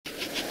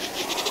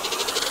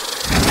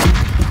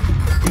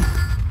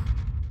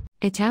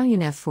Italian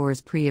F4's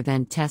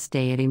pre-event test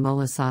day at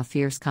Imola saw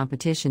fierce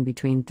competition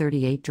between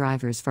 38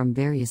 drivers from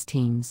various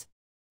teams.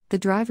 The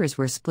drivers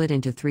were split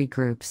into 3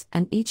 groups,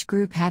 and each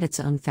group had its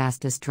own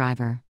fastest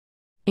driver.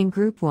 In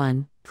Group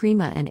 1,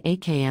 Prema and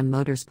AKM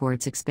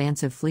Motorsport's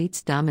expansive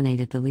fleets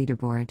dominated the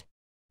leaderboard.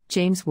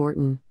 James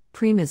Wharton,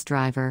 Prema's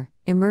driver,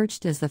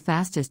 emerged as the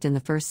fastest in the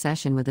first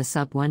session with a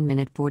sub-1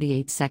 minute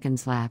 48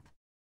 seconds lap.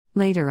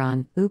 Later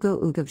on,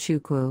 Kacper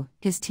Sztuka,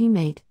 his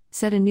teammate,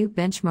 set a new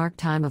benchmark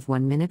time of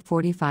 1 minute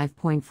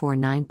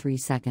 45.493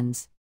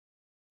 seconds.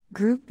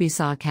 Group B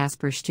saw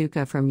Kacper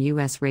Sztuka from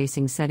US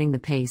Racing setting the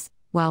pace,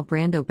 while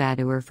Brando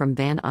Badoer from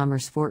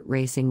Amersfoort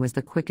Racing was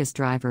the quickest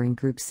driver in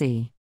Group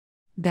C.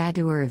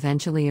 Badoer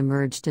eventually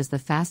emerged as the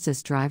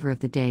fastest driver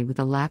of the day with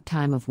a lap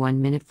time of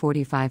 1 minute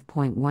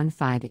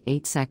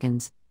 45.158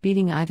 seconds,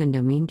 beating Ivan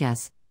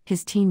Dominguez,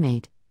 his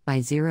teammate, by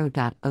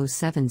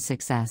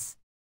 0.076s.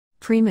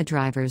 Prema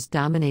drivers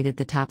dominated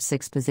the top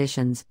 6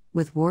 positions,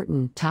 with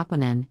Wharton,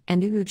 Toponen,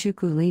 and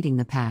Sztuka leading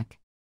the pack.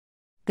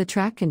 The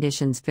track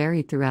conditions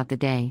varied throughout the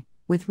day,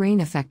 with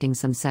rain affecting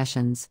some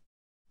sessions.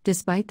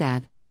 Despite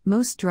that,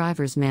 most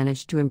drivers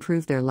managed to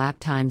improve their lap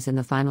times in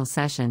the final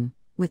session,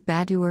 with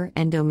Badoer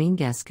and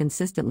Dominguez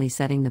consistently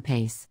setting the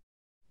pace.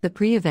 The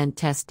pre-event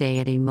test day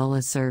at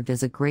Imola served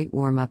as a great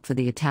warm-up for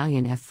the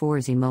Italian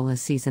F4's Imola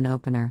season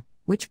opener,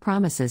 which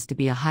promises to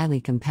be a highly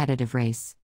competitive race.